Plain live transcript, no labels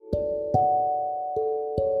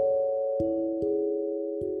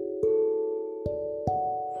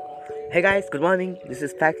Hey guys, good morning. This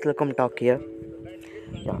is Fax Lacom Talk here.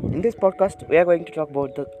 In this podcast, we are going to talk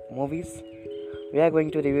about the movies. We are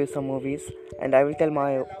going to review some movies, and I will tell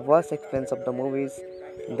my worst experience of the movies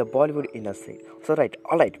in the Bollywood industry.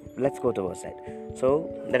 Alright, let's go towards that. So,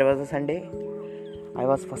 that was a Sunday. I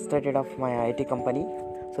was frustrated of my IT company,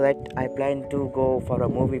 so that I planned to go for a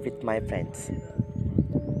movie with my friends.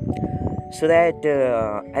 So that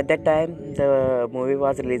at that time, the movie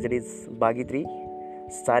was released is Bagi 3,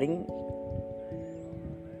 starring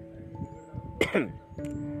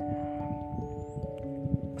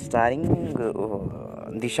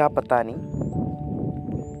Disha Patani,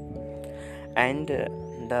 and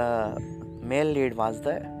the male lead was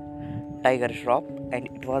the Tiger Shroff, and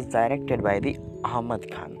it was directed by the Ahmad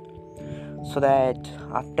Khan. So that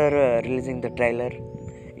after releasing the trailer,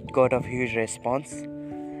 it got a huge response,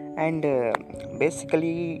 and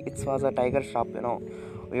basically it was a Tiger Shroff.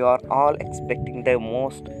 We are all expecting the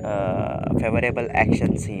most favorable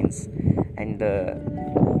action scenes and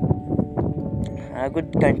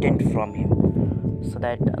good content from him. So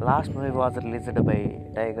that last movie was released by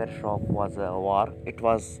Tiger Shroff was a war. It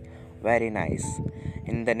was very nice.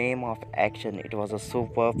 In the name of action, it was a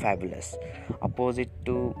super fabulous. Opposite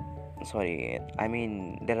to,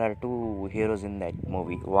 there are two heroes in that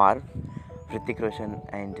movie: War, Hrithik Roshan,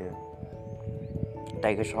 and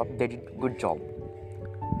Tiger Shroff. They did good job.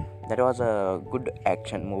 That was a good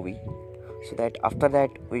action movie. So that after that,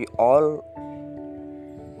 we all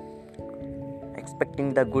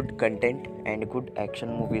expecting the good content and good action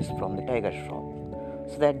movies from the Tiger Shroff.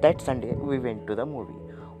 So that Sunday we went to the movie.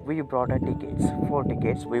 We brought our tickets, 4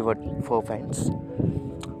 tickets. We were 4 friends.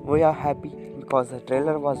 We are happy because the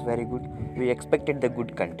trailer was very good. We expected the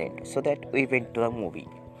good content, so that we went to the movie.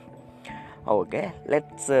 Okay,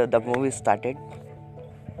 let's. The movie started.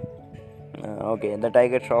 The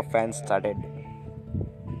Tiger Shroff fans started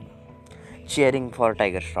cheering for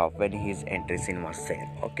Tiger Shroff when his entry scene was there.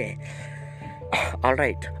 Okay.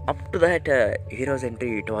 Alright, up to that hero's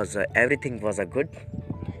entry, it was everything was a good.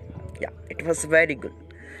 It was very good.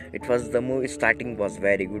 It was the movie starting was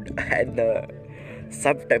very good, and the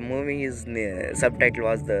subtitle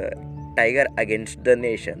was the Tiger Against the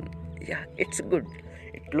Nation. It's good.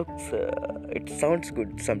 It sounds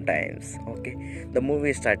good sometimes. Okay, the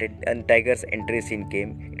movie started and Tiger's entry scene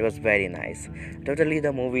came. It was very nice. Totally,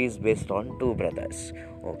 the movie is based on two brothers.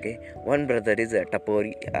 Okay, one brother is a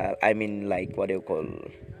Tapori.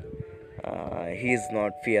 He is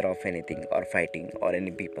not fear of anything or fighting or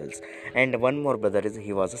any peoples, and one more brother is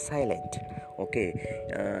he was a silent. Okay,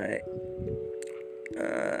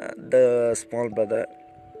 the small brother,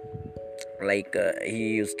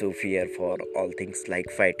 he used to fear for all things like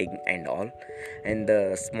fighting and all, and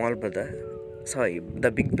the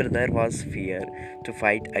big brother was fear to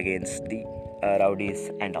fight against the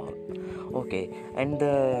rowdies and all. Okay, and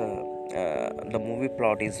the movie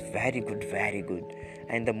plot is very good,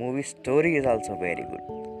 and the movie story is also very good,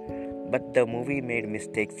 but the movie made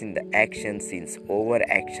mistakes in the over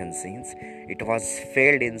action scenes. It was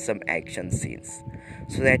failed in some action scenes,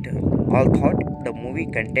 so that all thought the movie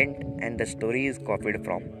content and the story is copied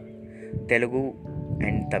from Telugu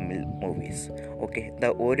and Tamil movies. Okay,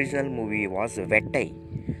 the original movie was Vettai.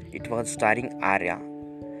 It was starring Arya.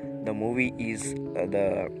 The movie is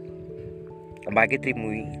the Bagi 3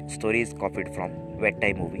 movie story is copied from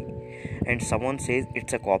Vettai movie, and someone says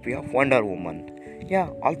it's a copy of Wonder Woman.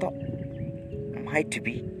 Although might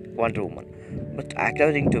be Wonder Woman, but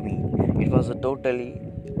according to me, it was a totally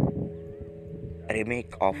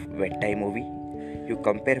remake of Vettai movie. You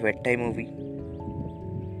compare Vettai movie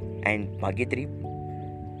and Bagi 3,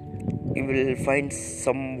 you will find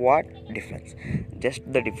somewhat difference. Just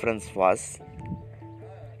the difference was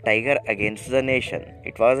Tiger Against the Nation.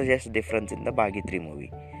 It was just difference in the Bagi 3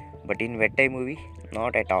 movie, but in Vettai movie,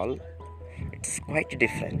 not at all. It's quite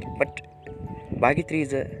different, but Bagi 3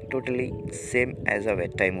 is totally same as a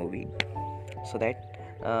Vettai movie. So that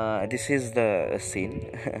this is the scene.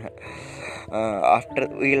 After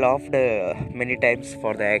we laughed many times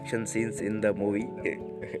for the action scenes in the movie.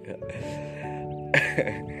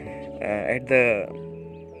 At the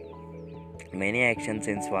many action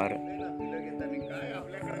scenes were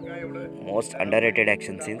most underrated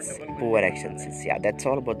action scenes, poor action scenes. That's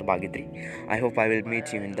all about the Bagi 3. I hope I will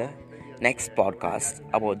meet you in the next podcast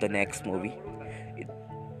about the next movie.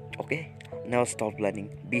 Okay, now stop learning,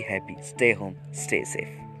 be happy, stay home, stay safe.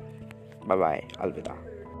 Bye bye, Alvida.